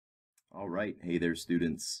Alright, hey there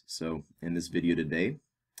students. So in this video today,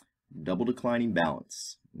 double declining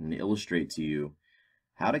balance. I'm going to illustrate to you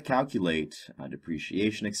how to calculate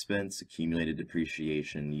depreciation expense, accumulated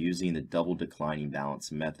depreciation using the double declining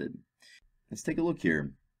balance method. Let's take a look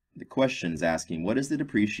here. The question is asking, what is the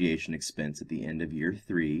depreciation expense at the end of year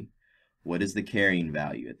 3? What is the carrying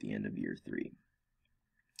value at the end of year 3?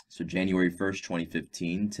 So January 1st,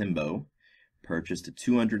 2015, Timbo purchased a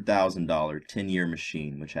 $200,000 10-year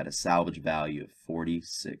machine which had a salvage value of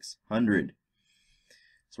 $4,600.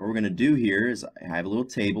 So what we're going to do here is I have a little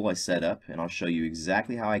table I set up, and I'll show you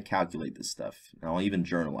exactly how I calculate this stuff. And I'll even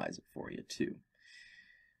journalize it for you too.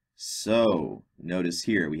 So notice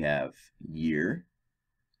here we have year,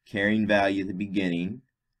 carrying value at the beginning,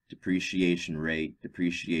 depreciation rate,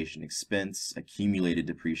 depreciation expense, accumulated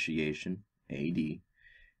depreciation, AD,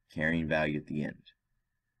 carrying value at the end.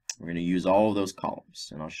 We're going to use all of those columns,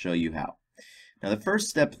 and I'll show you how. Now the first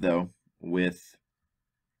step though with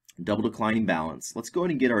double declining balance, let's go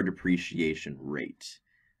ahead and get our depreciation rate.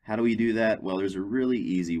 How do we do that? Well, there's a really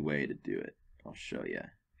easy way to do it. I'll show you.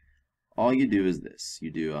 All you do is this.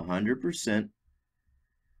 You do 100%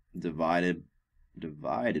 divided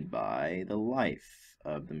by the life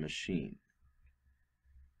of the machine.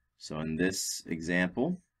 So in this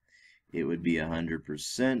example, it would be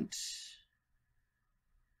 100%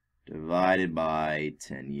 divided by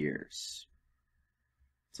 10 years.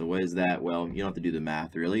 So what is that? Well, you don't have to do the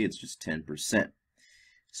math really, it's just 10%.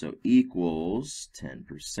 So equals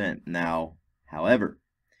 10%. Now, however,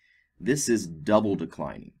 this is double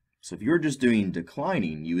declining. So if you're just doing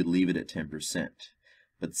declining, you would leave it at 10%.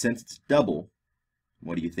 But since it's double,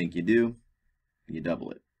 what do you think you do? You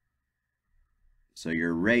double it. So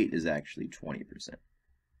your rate is actually 20%.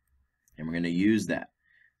 And we're going to use that.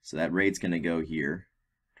 So that rate's going to go here,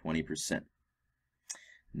 20%.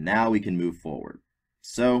 Now we can move forward.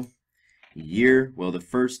 So year, well, the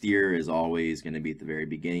first year is always going to be at the very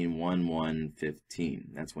beginning,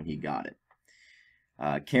 1/1/15. That's when he got it.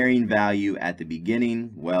 Carrying value at the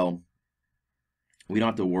beginning, well, we don't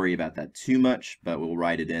have to worry about that too much, but we'll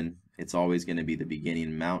write it in. It's always going to be the beginning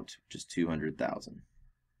amount, which is 200,000.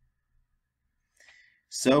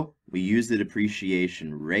 So we use the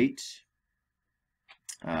depreciation rate,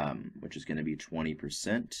 which is going to be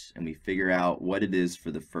 20%, and we figure out what it is for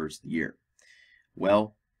the first year.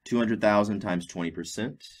 Well, 200,000 times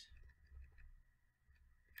 20%,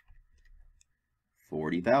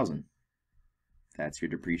 40,000. That's your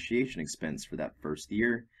depreciation expense for that first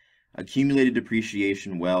year. Accumulated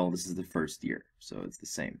depreciation, well, this is the first year, so it's the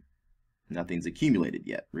same. Nothing's accumulated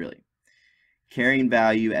yet, really. Carrying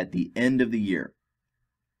value at the end of the year.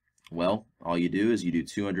 Well, all you do is you do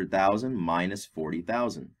 200,000 minus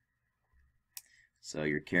 40,000. So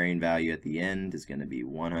your carrying value at the end is going to be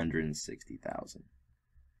 160,000.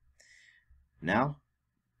 Now,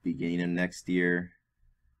 beginning of next year,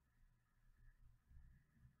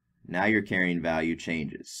 now your carrying value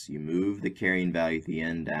changes. You move the carrying value at the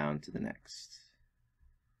end down to the next.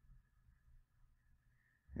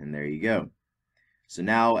 And there you go. So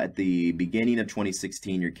now at the beginning of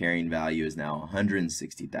 2016, your carrying value is now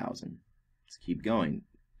 160,000. Let's keep going.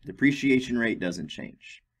 Depreciation rate doesn't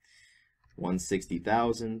change.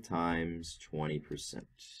 160,000 times 20%.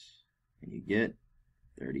 And you get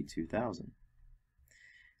 32,000.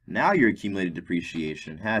 Now your accumulated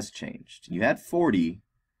depreciation has changed. You had 40,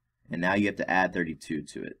 and now you have to add 32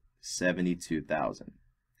 to it, 72,000.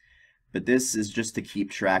 But this is just to keep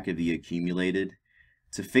track of the accumulated.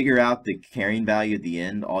 To figure out the carrying value at the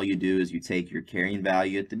end, all you do is you take your carrying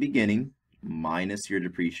value at the beginning minus your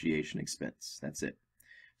depreciation expense. That's it.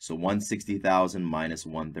 So 160,000 minus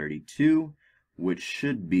 132, which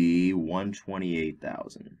should be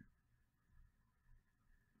 128,000.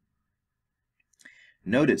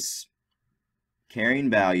 Notice, carrying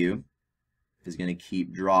value is going to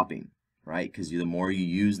keep dropping, right? Because the more you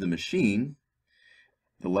use the machine,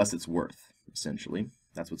 the less it's worth, essentially.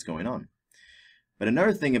 That's what's going on. But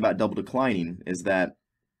another thing about double declining is that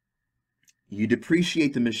you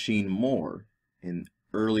depreciate the machine more in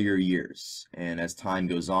earlier years, and as time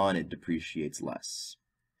goes on, it depreciates less.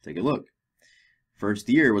 Take a look. First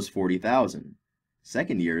year was 40,000.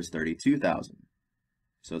 Second year is 32,000.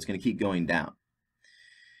 So it's going to keep going down.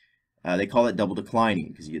 They call it double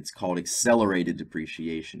declining because it's called accelerated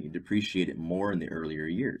depreciation. You depreciate it more in the earlier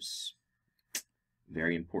years.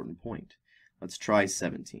 Very important point. Let's try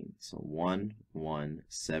 17. So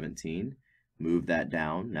 1/1/17. Move that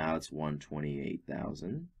down. Now it's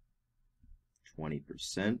 128,000.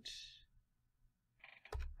 20%.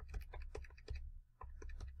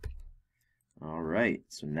 All right,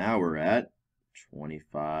 so now we're at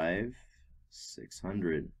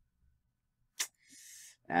 25,600.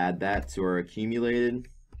 Add that to our accumulated.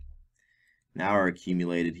 Now our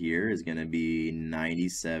accumulated here is going to be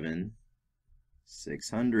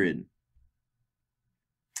 97,600.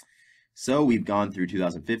 So we've gone through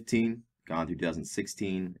 2015, gone through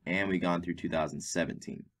 2016, and we've gone through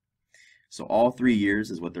 2017. So all 3 years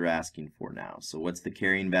is what they're asking for now. So what's the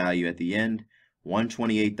carrying value at the end?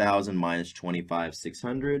 128,000 minus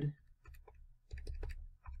 25,600.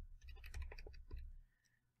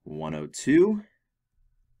 102.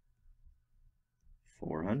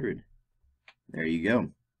 400. There you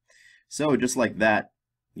go. So just like that,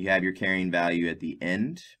 you have your carrying value at the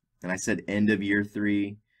end. And I said end of year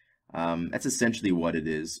 3. That's essentially what it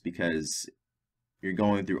is because you're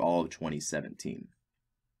going through all of 2017.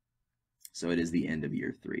 So it is the end of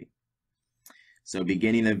year 3. So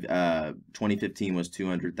beginning of 2015 was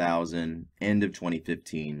 200,000. End of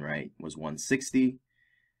 2015, right, was 160.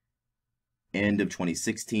 End of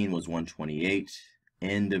 2016 was 128.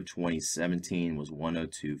 End of 2017 was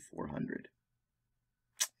 102,400.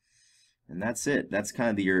 And that's it. That's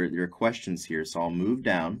kind of your questions here. So I'll move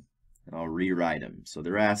down and I'll rewrite them. So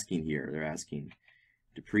they're asking here, they're asking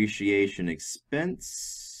depreciation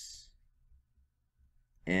expense,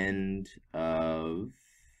 end of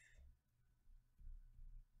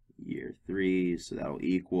year 3. So that'll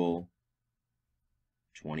equal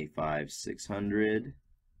 25,600.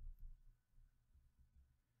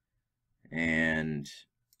 And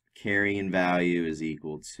carrying value is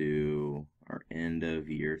equal to our end of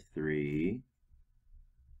year 3,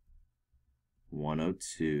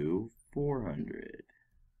 102,400.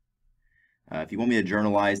 If you want me to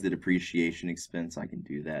journalize the depreciation expense, I can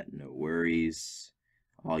do that, no worries.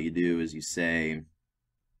 All you do is you say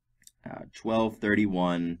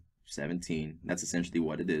 12/31/17. That's essentially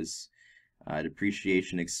what it is.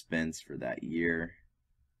 Depreciation expense for that year.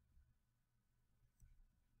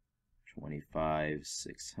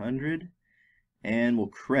 25,600, and we'll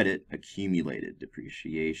credit accumulated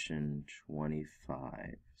depreciation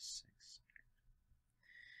 25,600.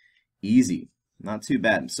 Easy, not too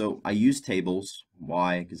bad. So I use tables.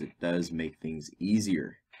 Why? Because it does make things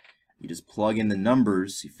easier. You just plug in the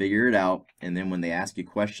numbers, you figure it out, and then when they ask you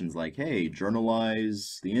questions like, hey,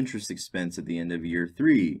 journalize the interest expense at the end of year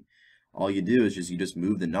 3, all you do is you just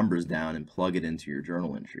move the numbers down and plug it into your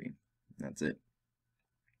journal entry. That's it.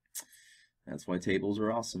 That's why tables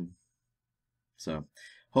are awesome. So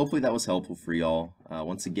hopefully that was helpful for y'all.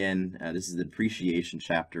 Once again, this is the depreciation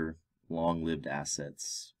chapter, long-lived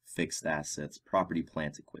assets, fixed assets, property,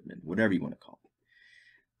 plant, equipment, whatever you want to call it.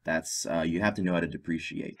 That's you have to know how to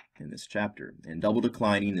depreciate in this chapter. And double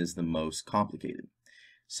declining is the most complicated.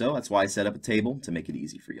 So that's why I set up a table to make it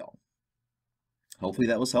easy for y'all. Hopefully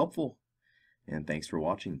that was helpful. And thanks for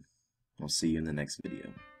watching. I'll see you in the next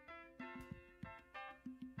video.